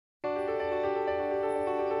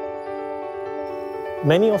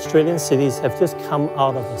Many Australian cities have just come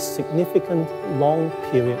out of a significant long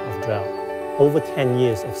period of drought, over 10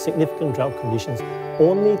 years of significant drought conditions,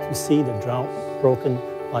 only to see the drought broken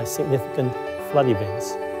by significant flood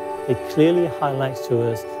events. It clearly highlights to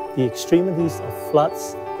us the extremities of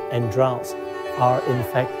floods and droughts are in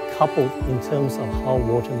fact coupled in terms of how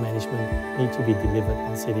water management needs to be delivered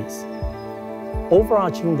in cities.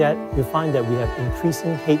 Overarching that, we find that we have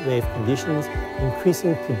increasing heat wave conditions,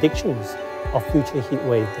 increasing predictions of future heat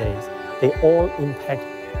wave days. They all impact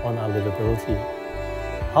on our livability.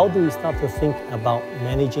 How do we start to think about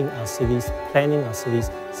managing our cities, planning our cities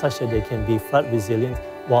such that they can be flood resilient,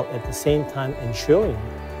 while at the same time ensuring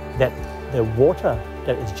that the water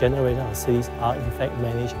that is generated in our cities are in fact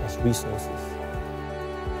managed as resources.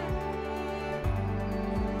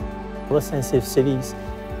 Water-sensitive cities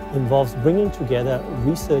involves bringing together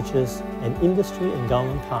researchers and industry and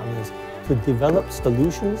government partners to develop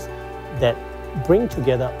solutions that bring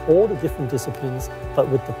together all the different disciplines, but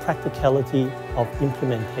with the practicality of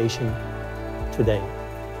implementation today.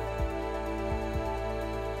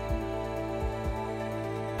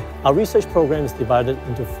 Our research program is divided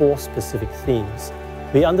into 4 specific themes.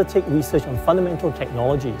 We undertake research on fundamental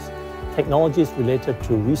technologies, technologies related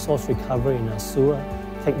to resource recovery in our sewer,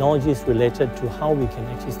 technologies related to how we can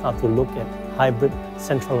actually start to look at hybrid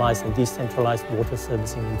centralized and decentralized water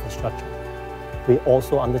servicing infrastructure. We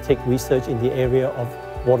also undertake research in the area of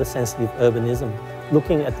water-sensitive urbanism,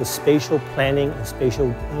 looking at the spatial planning and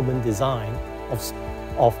spatial urban design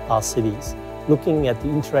of our cities, looking at the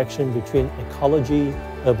interaction between ecology,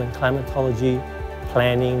 urban climatology,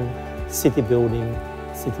 planning, city building,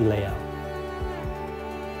 city layout.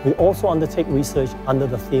 We also undertake research under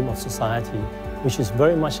the theme of society, which is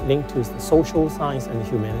very much linked to the social science and the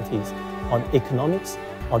humanities, on economics,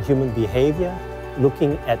 on human behavior,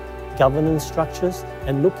 looking at governance structures,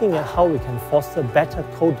 and looking at how we can foster better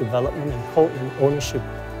co-development and co-ownership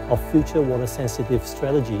of future water-sensitive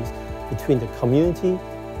strategies between the community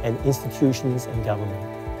and institutions and government.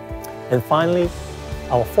 And finally,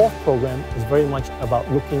 our 4th program is very much about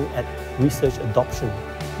looking at research adoption,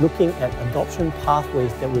 looking at adoption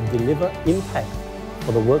pathways that will deliver impact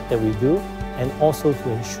for the work that we do, and also to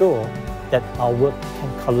ensure that our work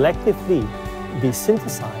can collectively be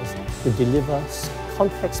synthesized to deliver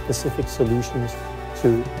context-specific solutions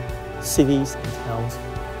to cities and towns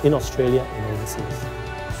in Australia and overseas.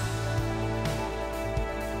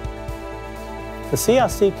 The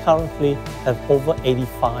CRC currently have over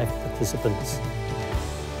 85 participants,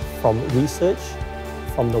 from research,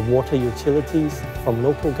 from the water utilities, from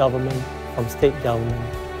local government, from state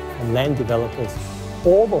government, from land developers,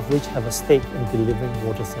 all of which have a stake in delivering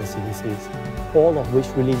water sensitivities, all of which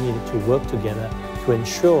really needed to work together to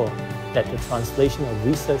ensure that the translation of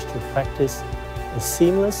research to practice is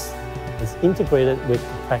seamless, is integrated with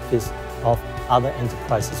the practice of other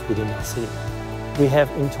enterprises within our city. We have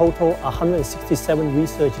in total 167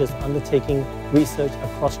 researchers undertaking research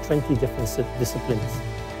across 20 different disciplines.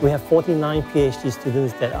 We have 49 PhD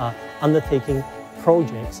students that are undertaking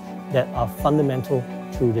projects that are fundamental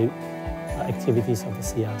to the activities of the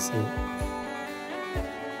CRC.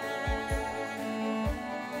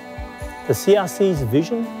 The CRC's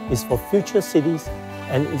vision is for future cities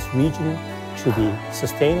and its region to be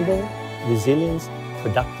sustainable, resilient,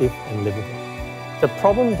 productive, and livable. The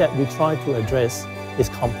problem that we try to address is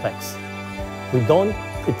complex. We don't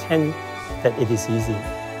pretend that it is easy,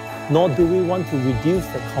 nor do we want to reduce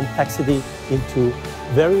the complexity into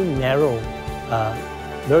very narrow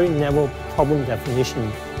problem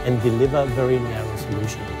definition and deliver very narrow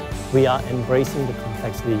solutions. We are embracing the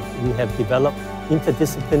complexity. We have developed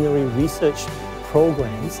interdisciplinary research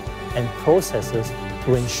programs and processes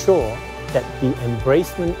to ensure that the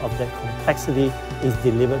embracement of that complexity is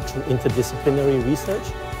delivered through interdisciplinary research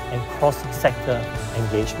and cross-sector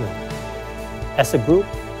engagement. As a group,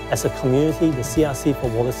 as a community, the CRC for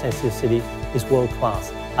Water Sensitive City is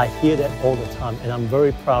world-class. I hear that all the time, and I'm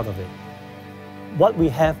very proud of it. What we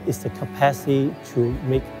have is the capacity to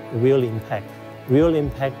make real impact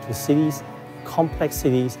to cities, complex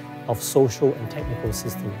cities of social and technical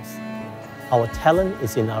systems. Our talent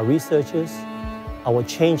is in our researchers, our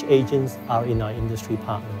change agents are in our industry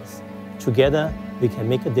partners. Together, we can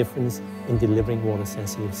make a difference in delivering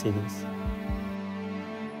water-sensitive cities.